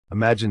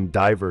Imagine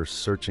divers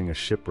searching a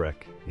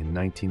shipwreck in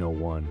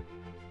 1901,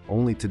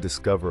 only to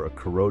discover a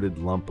corroded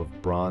lump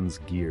of bronze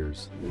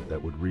gears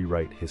that would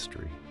rewrite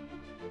history.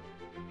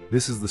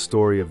 This is the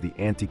story of the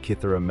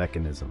Antikythera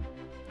Mechanism,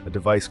 a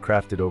device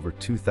crafted over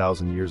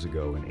 2,000 years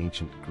ago in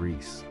ancient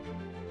Greece.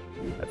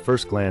 At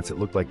first glance, it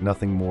looked like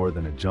nothing more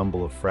than a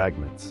jumble of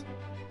fragments,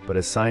 but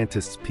as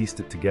scientists pieced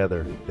it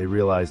together, they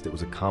realized it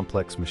was a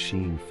complex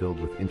machine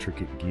filled with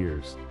intricate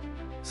gears,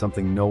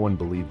 something no one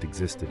believed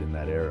existed in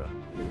that era.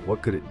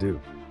 What could it do?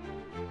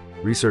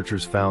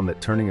 Researchers found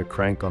that turning a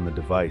crank on the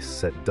device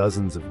set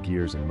dozens of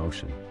gears in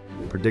motion,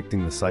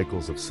 predicting the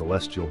cycles of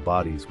celestial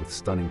bodies with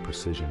stunning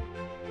precision.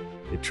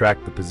 It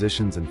tracked the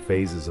positions and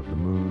phases of the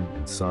moon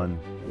and sun,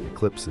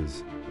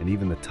 eclipses, and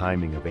even the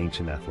timing of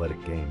ancient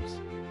athletic games.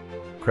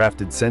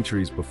 Crafted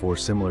centuries before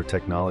similar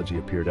technology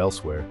appeared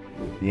elsewhere,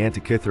 the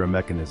Antikythera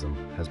Mechanism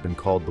has been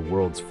called the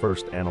world's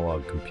first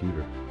analog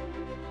computer.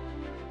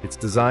 Its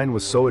design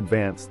was so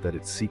advanced that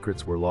its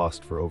secrets were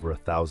lost for over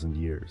 1,000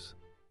 years.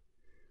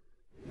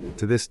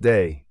 To this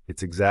day,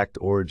 its exact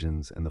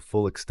origins and the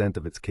full extent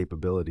of its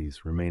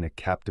capabilities remain a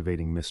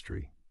captivating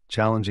mystery,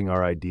 challenging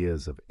our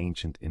ideas of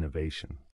ancient innovation.